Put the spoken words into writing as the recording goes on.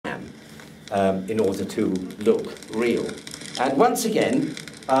in order to look real. And once again,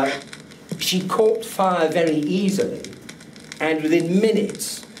 she caught fire very easily, and within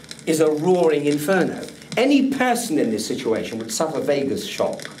minutes is a roaring inferno. Any person in this situation would suffer vagus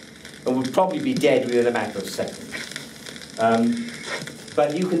shock and would probably be dead within a matter of seconds.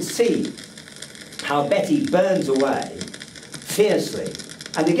 But you can see how Betty burns away fiercely.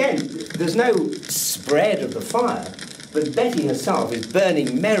 And again, there's no spread of the fire, but Betty herself is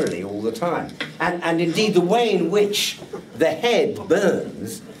burning merrily all the time. And indeed, the way in which the head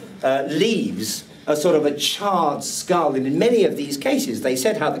burns leaves a sort of a charred skull. And in many of these cases, they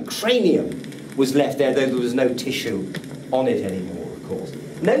said how the cranium was left there, though there was no tissue on it anymore, of course.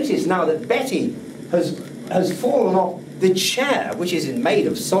 Notice now that Betty has fallen off the chair, which is made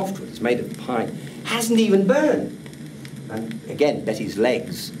of softwood, it's made of pine, hasn't even burned. And again, Betty's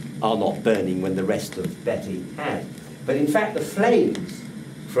legs are not burning when the rest of Betty had. But in fact, the flames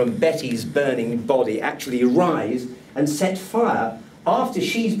from Betty's burning body actually rise and set fire after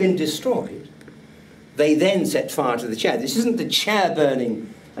she's been destroyed. They then set fire to the chair. This isn't the chair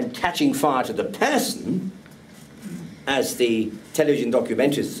burning and catching fire to the person, as the television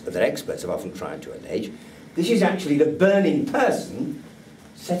documentaries that experts have often tried to allege. This is actually the burning person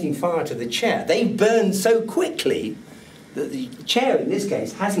setting fire to the chair. They burn so quickly that the chair, in this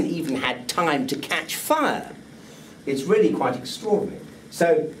case, hasn't even had time to catch fire. It's really quite extraordinary.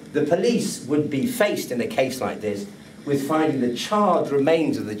 So the police would be faced in a case like this with finding the charred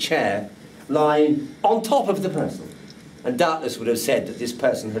remains of the chair lying on top of the person, and doubtless would have said that this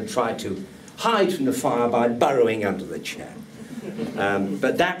person had tried to hide from the fire by burrowing under the chair.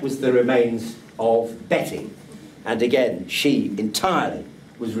 But that was the remains of Betty, and again, she entirely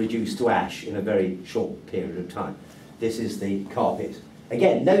was reduced to ash in a very short period of time. This is the carpet.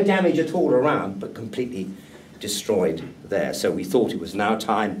 Again, no damage at all around, but completely destroyed there. So we thought it was now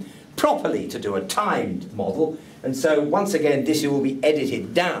time properly to do a timed model, and so once again this will be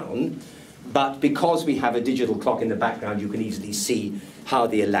edited down, but because we have a digital clock in the background, you can easily see how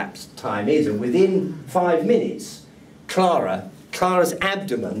the elapsed time is. And within 5 minutes, Clara's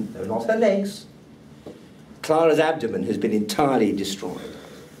abdomen, though not her legs, Clara's abdomen has been entirely destroyed.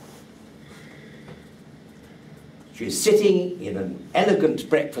 She is sitting in an elegant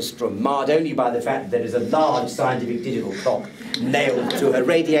breakfast room, marred only by the fact that there is a large scientific digital clock nailed to her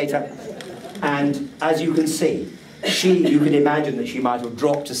radiator. And as you can see, you can imagine that she might have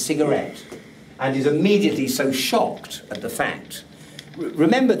dropped a cigarette and is immediately so shocked at the fact.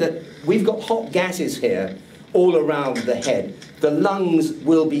 Remember that we've got hot gases here all around the head. The lungs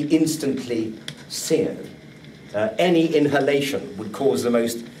will be instantly seared. Any inhalation would cause the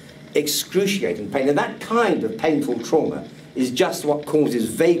most excruciating pain, and that kind of painful trauma is just what causes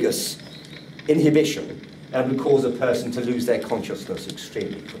vagus inhibition and would cause a person to lose their consciousness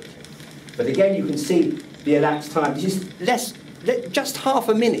extremely quickly. But again, you can see the elapsed time is just half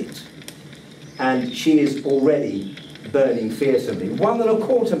a minute, and she is already burning fearsomely.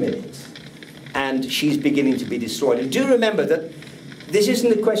 1¼ minutes, and she's beginning to be destroyed. And do remember that this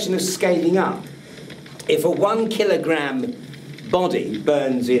isn't a question of scaling up. If a 1 kilogram body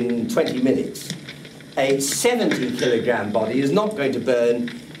burns in 20 minutes, a 70 kilogram body is not going to burn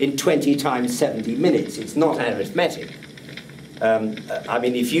in 20 times 70 minutes. It's not arithmetic. I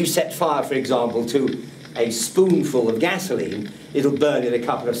mean, if you set fire, for example, to a spoonful of gasoline, it'll burn in a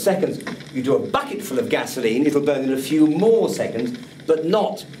couple of seconds. You do a bucket full of gasoline, it'll burn in a few more seconds, but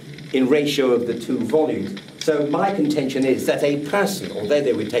not in ratio of the two volumes. So my contention is that a person, although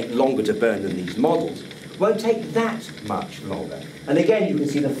they would take longer to burn than these models, won't take that much longer. And again, you can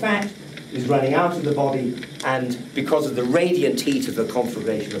see the fat is running out of the body, and because of the radiant heat of the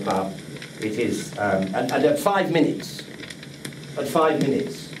conflagration above, it is, and at 5 minutes,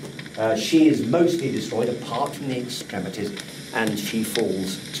 she is mostly destroyed apart from the extremities, and she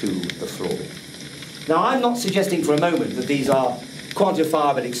falls to the floor. Now, I'm not suggesting for a moment that these are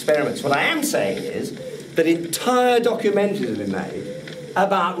quantifiable experiments. What I am saying is that entire documentaries have been made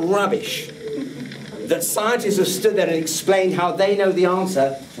about rubbish, that scientists have stood there and explained how they know the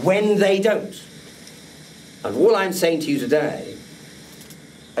answer when they don't. And all I'm saying to you today,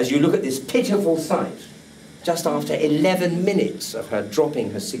 as you look at this pitiful sight, just after 11 minutes of her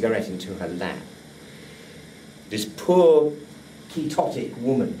dropping her cigarette into her lap, this poor ketotic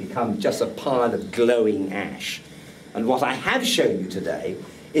woman becomes just a pile of glowing ash. And what I have shown you today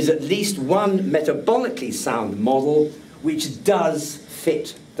is at least one metabolically sound model which does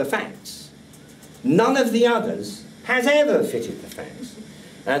fit the facts. None of the others has ever fitted the facts.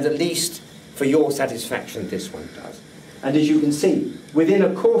 And at least for your satisfaction, this one does. And as you can see, within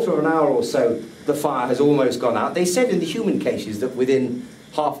a quarter of an hour or so, the fire has almost gone out. They said in the human cases that within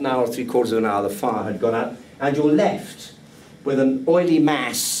half an hour, three-quarters of an hour, the fire had gone out, and you're left with an oily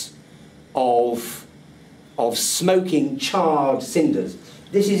mass of smoking, charred cinders.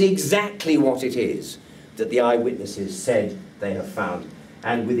 This is exactly what it is that the eyewitnesses said they have found,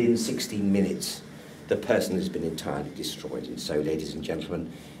 and within 16 minutes the person has been entirely destroyed. And so, ladies and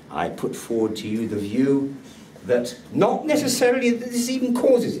gentlemen, I put forward to you the view that not necessarily that this even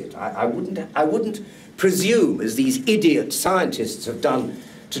causes it. I wouldn't presume, as these idiot scientists have done,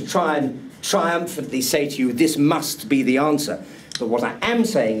 to try and triumphantly say to you, this must be the answer. But what I am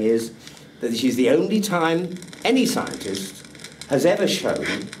saying is that this is the only time any scientist has ever shown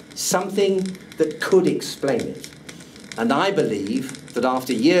something that could explain it. And I believe that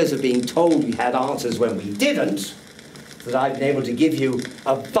after years of being told we had answers when we didn't, that I've been able to give you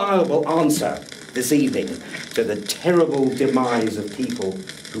a viable answer this evening to the terrible demise of people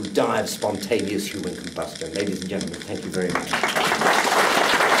who die of spontaneous human combustion. Ladies and gentlemen, thank you very much.